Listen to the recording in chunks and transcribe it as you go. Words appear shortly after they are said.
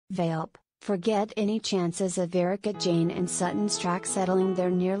RHOBH, forget any chances of Erika, Jayne and Sutton Stracke settling their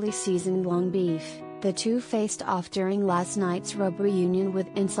nearly season-long beef. The two faced off during last night's RHOBH reunion with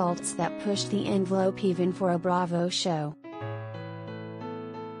insults that pushed the envelope even for a Bravo show.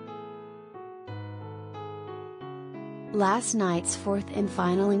 Last night's fourth and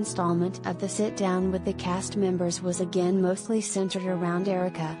final installment of the sit-down with the cast members was again mostly centered around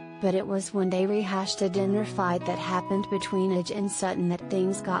Erika, but it was when they rehashed a dinner fight that happened between RHOBH and Sutton that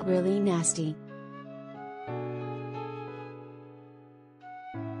things got really nasty.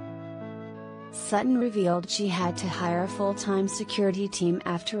 Sutton revealed she had to hire a full-time security team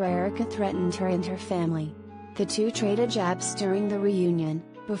after Erika threatened her and her family. The two traded jabs during the reunion,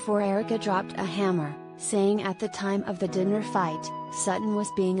 before Erika dropped a hammer, saying at the time of the dinner fight, Sutton was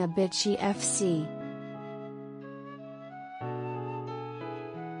being a bitchy FC.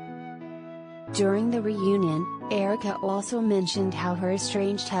 During the reunion, Erika also mentioned how her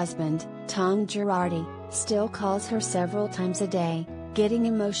estranged husband, Tom Girardi, still calls her several times a day, getting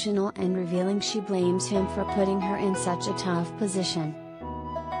emotional and revealing she blames him for putting her in such a tough position.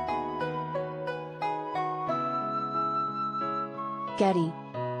 Getty.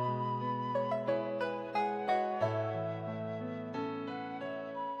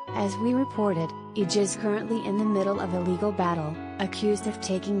 As we reported, RHOBH is currently in the middle of a legal battle, accused of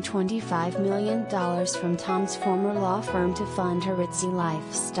taking $25 million from Tom's former law firm to fund her ritzy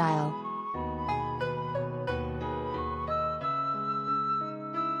lifestyle.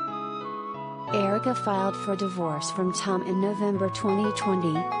 Erika filed for divorce from Tom in November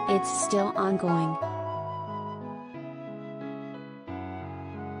 2020, it's still ongoing.